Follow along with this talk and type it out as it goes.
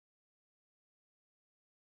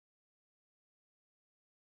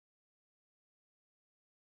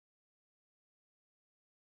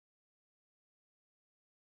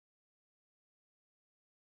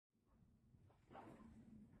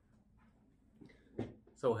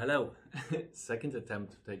So hello, second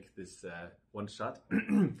attempt to take this one shot.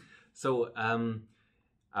 Today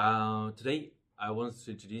I want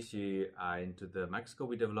to introduce you into the microscope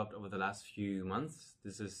we developed over the last few months.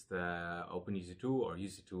 This is the openUC2 or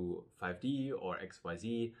UC2 FiveD or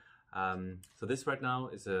XYZ. So this right now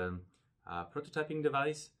is a prototyping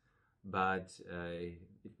device, but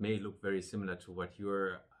it may look very similar to what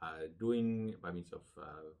you're doing by means of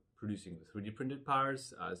producing 3D printed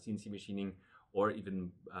parts, CNC machining, or even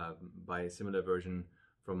by a similar version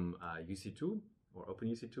from UC2 or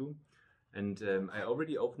openUC2. And I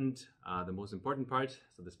already opened the most important part.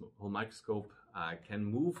 So this whole microscope can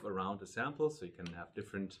move around a sample, so you can have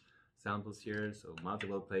different samples here, so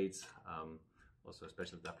multiple plates, also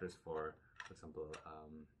special adapters for example,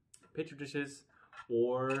 petri dishes,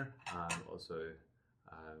 or also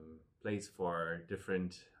plates for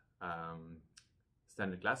different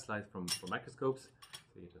standard glass slides for microscopes.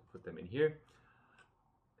 So you have to put them in here.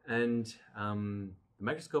 And the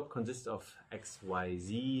microscope consists of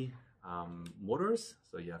XYZ motors.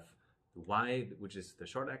 So you have the Y, which is the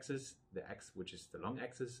short axis, the X, which is the long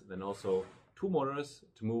axis, then also two motors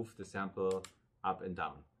to move the sample up and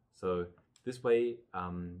down. So this way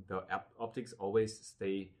the optics always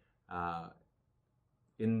stay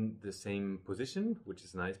in the same position, which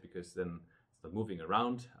is nice because then it's not moving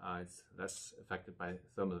around, it's less affected by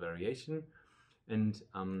thermal variation. And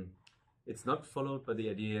it's not followed by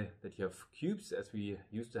the idea that you have cubes as we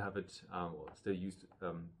used to have it, or still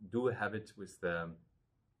do have it with the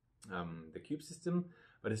cube system,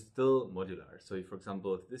 but it's still modular. So for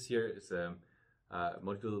example, this here is a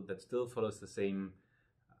module that still follows the same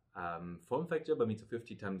form factor by means of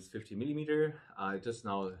 50 times 50 millimeter. Just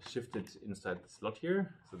now shifted inside the slot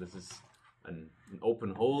here. So this is an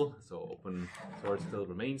open hole, so open source still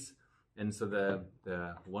remains. And so the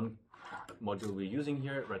one module we're using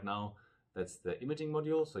here right now, that's the imaging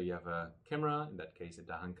module. So you have a camera, in that case a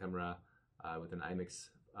Dahan camera with an IMX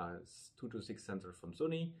 226 sensor from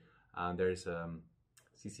Sony. There's a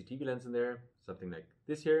CCTV lens in there, something like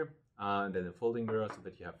this here, and then a folding mirror so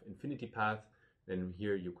that you have infinity path. Then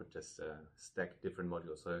here you could just stack different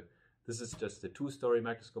modules. So this is just a two-story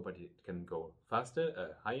microscope, but it can go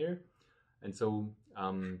faster, higher. And so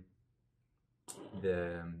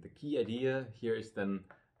the key idea here is then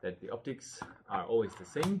that the optics are always the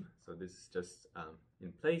same. So this is just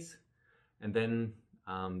in place, and then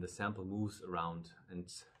the sample moves around. And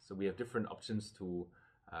so we have different options to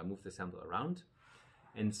move the sample around.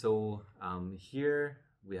 And so here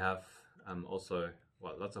we have also,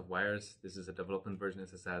 well, lots of wires. This is a development version,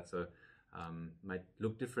 as I said, so might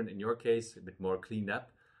look different in your case, a bit more cleaned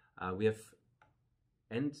up. We have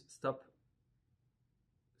end stop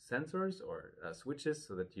sensors or switches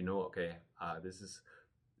so that you know, okay, this is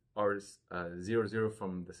our 0, 0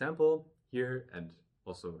 from the sample here and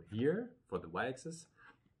also here for the y-axis.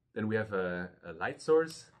 Then we have a light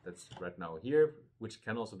source that's right now here, which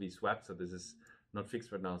can also be swapped. So this is not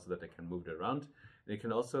fixed right now so that I can move it around. And you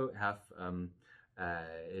can also have a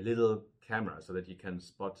little camera so that you can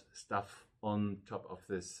spot stuff on top of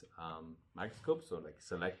this microscope. So like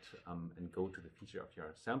select and go to the feature of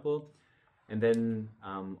your sample. And then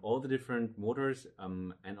all the different motors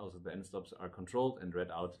and also the end stops are controlled and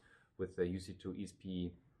read out with the UC2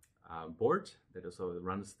 ESP board that also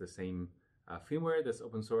runs the same firmware that's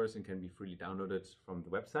open source and can be freely downloaded from the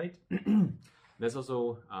website. That's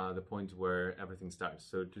also the point where everything starts.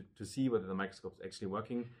 So to see whether the microscope is actually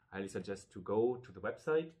working, I highly suggest to go to the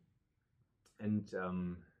website. And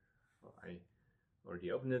well, I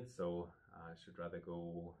already opened it, so I should rather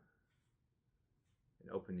go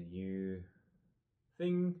and open a new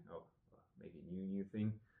thing. Oh, maybe a new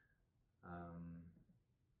thing.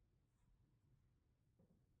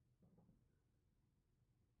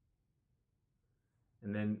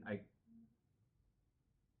 And then I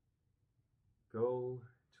go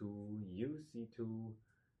to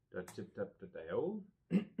uc2.ziptap.io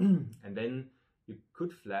and then you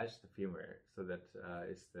could flash the firmware. So that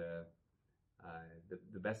is the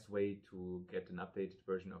best way to get an updated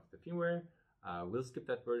version of the firmware. We'll skip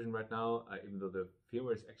that version right now, even though the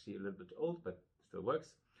firmware is actually a little bit old, but still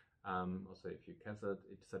works. Also, if you cancel it,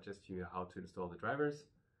 it suggests you how to install the drivers.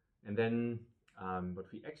 And then what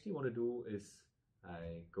we actually want to do is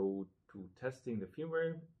go to testing the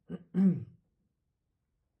firmware.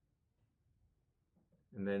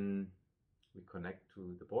 And then we connect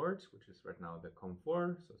to the board, which is right now the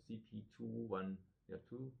COM4, so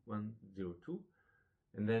CP2102.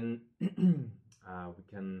 And then we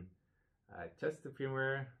can test the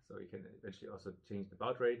firmware, so you can eventually also change the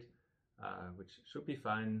baud rate, which should be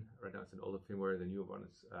fine. Right now it's an older firmware, the newer one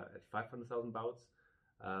is at 500,000 bauds.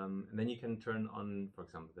 And then you can turn on, for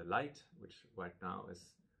example, the light, which right now is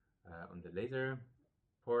on the laser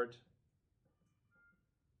port.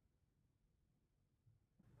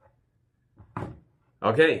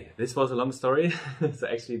 Okay, this was a long story. So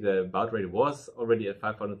actually the baud rate was already at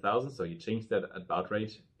 500,000. So you change that at baud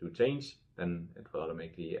rate to change, then it will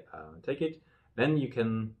automatically take it. Then you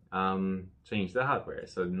can change the hardware.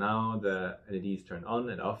 So now the LEDs turn on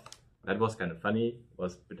and off. That was kind of funny,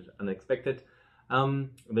 was a bit unexpected. Then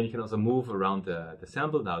you can also move around the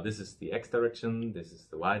sample. Now this is the X direction, this is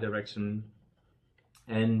the Y direction.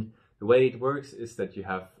 And the way it works is that you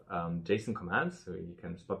have JSON commands, so you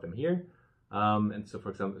can spot them here. And so, for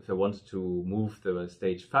example, if I want to move the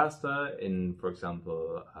stage faster in, for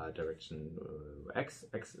example, direction X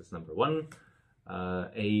is number 1,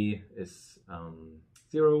 A is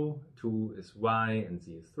 0, 2 is Y, and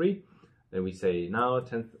Z is 3. Then we say now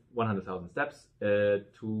 100,000 steps,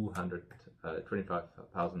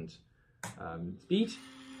 225,000 speed.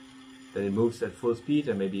 Then it moves at full speed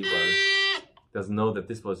and maybe doesn't know that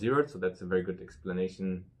this was zeroed. So that's a very good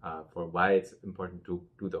explanation for why it's important to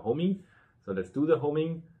do the homing. So let's do the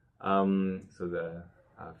homing. So the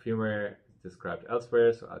firmware is described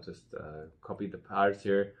elsewhere. So I'll just copy the parts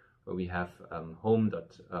here where we have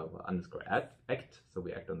home._act. So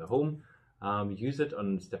we act on the home. We use it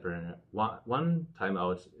on step 1,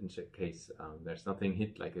 timeout in case there's nothing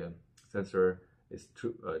hit, like a sensor is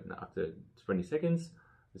true after 20 seconds.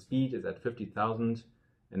 The speed is at 50,000.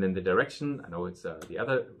 And then the direction, I know it's the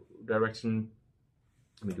other direction.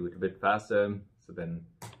 Let me do it a bit faster. So then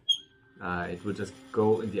it will just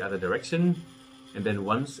go in the other direction. And then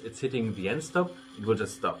once it's hitting the end stop, it will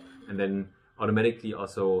just stop. And then automatically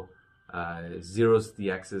also zeroes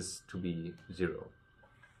the axis to be 0.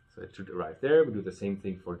 So it should arrive there. We do the same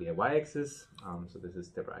thing for the Y-axis. So this is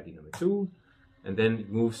stepper ID number 2. And then it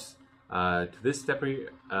moves to this stepper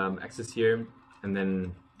axis here. And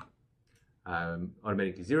then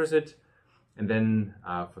automatically zeroes it. And then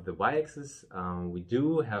for the Y-axis, we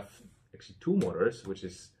do have actually 2 motors, which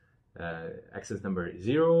is axis number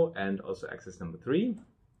 0 and also axis number 3.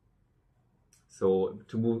 So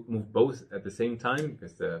to move both at the same time,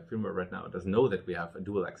 because the firmware right now doesn't know that we have a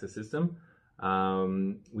dual axis system,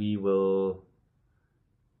 we will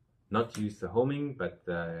not use the homing, but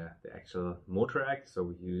the actual motor act. So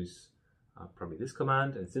we use probably this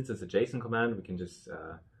command. And since it's a JSON command, we can just,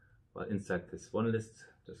 well, inside this one list,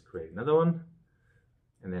 just create another one.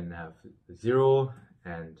 And then have 0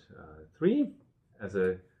 and 3 as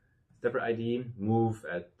a stepper ID, move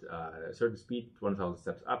at a certain speed, 1,000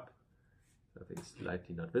 steps up. So I think it's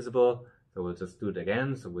slightly not visible. So we'll just do it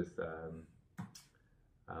again. So with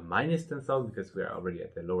minus 10,000 because we are already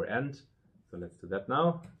at the lower end. So let's do that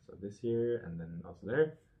now. So this here and then also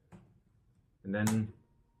there. And then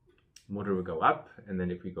motor will go up. And then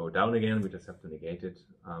if we go down again, we just have to negate it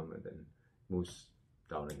and then moves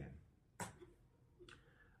down again.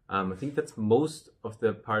 I think that's most of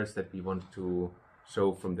the parts that we want to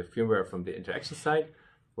show from the firmware, from the interaction side.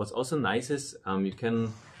 What's also nice is you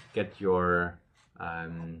can get your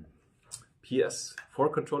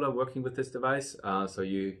PS4 controller working with this device. So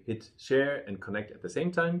you hit share and connect at the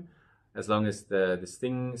same time. As long as this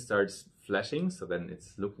thing starts flashing, so then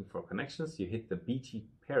it's looking for connections, you hit the BT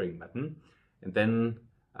pairing button, and then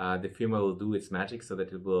the firmware will do its magic so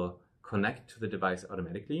that it will connect to the device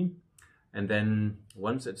automatically. And then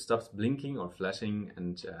once it stops blinking or flashing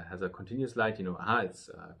and has a continuous light, you know, it's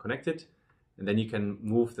connected. And then you can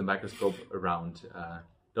move the microscope around.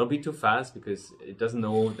 Don't be too fast because it doesn't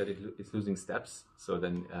know that it's losing steps. So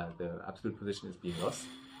then the absolute position is being lost.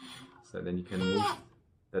 So then you can move,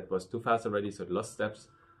 that was too fast already, so it lost steps.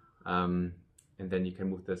 And then you can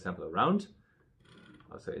move the sample around.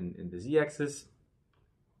 Also in the Z-axis,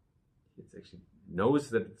 it actually knows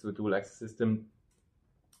that it's a dual axis system.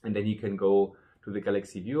 And then you can go to the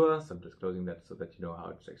Galaxy viewer. So I'm just closing that so that you know how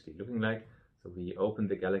it's actually looking like. So we open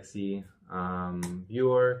the Galaxy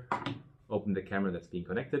viewer, open the camera that's being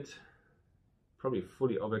connected. Probably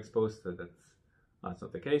fully overexposed, so that's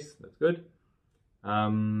not the case. That's good.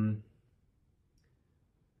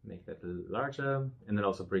 Make that a little larger, and then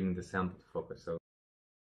also bring the sample to focus.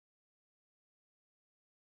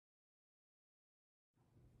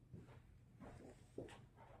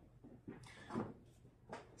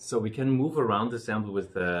 So we can move around the sample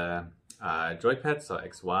with the joypad. So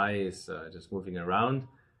XY is just moving around.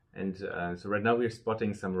 And so right now we're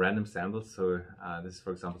spotting some random samples. So this is,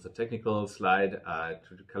 for example, a technical slide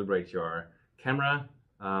to calibrate your camera.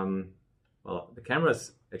 Well, the camera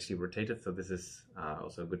is actually rotated, so this is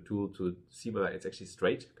also a good tool to see whether it's actually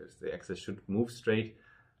straight, because the axis should move straight.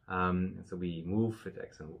 And so we move it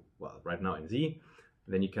X and, well, right now in Z.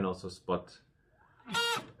 Then you can also spot,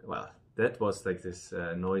 well, that was like this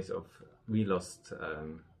noise of we lost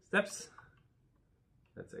steps.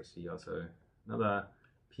 That's actually also another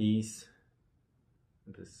piece.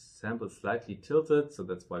 The sample is slightly tilted, so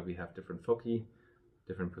that's why we have different foci,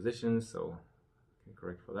 different positions, so I can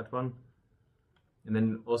correct for that one. And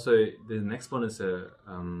then also the next one is a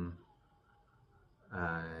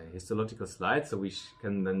histological slide, so we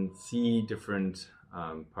can then see different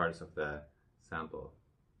parts of the sample.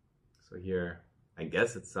 So here, I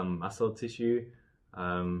guess it's some muscle tissue,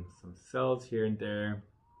 some cells here and there,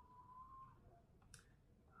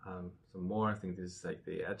 some more. I think this is like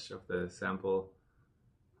the edge of the sample.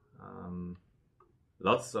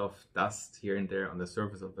 Lots of dust here and there on the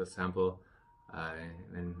surface of the sample.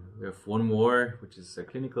 And we have one more, which is a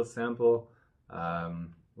clinical sample,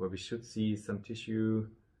 where we should see some tissue,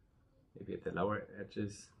 maybe at the lower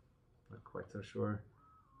edges, not quite so sure.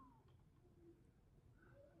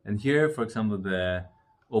 And here, for example, the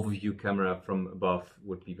overview camera from above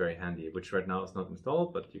would be very handy, which right now is not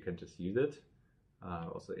installed, but you can just use it.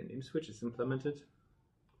 Also in ImSwitch is implemented.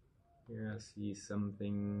 Here I see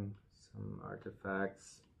something, some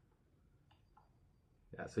artifacts.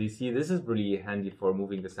 Yeah, so you see this is really handy for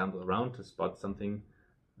moving the sample around to spot something.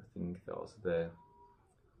 I think also the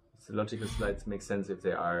histological slides make sense if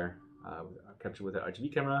they are captured with the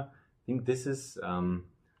RGB camera. I think this is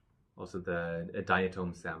also a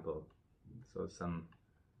diatom sample. So some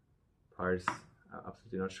parts, I'm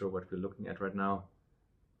absolutely not sure what we're looking at right now.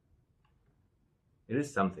 It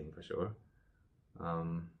is something for sure.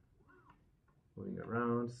 Moving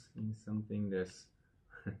around, seeing something. There's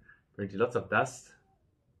apparently lots of dust.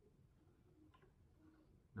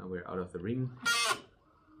 Now we're out of the ring.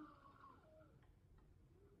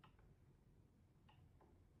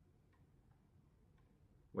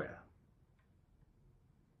 Well.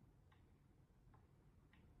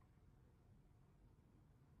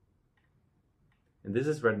 And this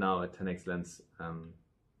is right now a 10x lens,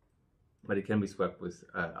 but it can be swapped with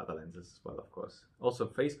other lenses as well, of course. Also,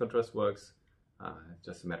 phase contrast works. It's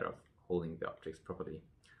just a matter of holding the objects properly.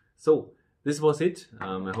 So this was it.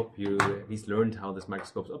 I hope you at least learned how this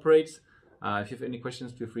microscope operates. If you have any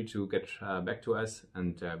questions, feel free to get back to us,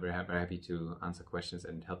 and we're very happy to answer questions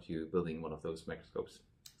and help you building one of those microscopes.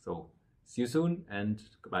 So see you soon, and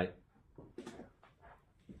goodbye.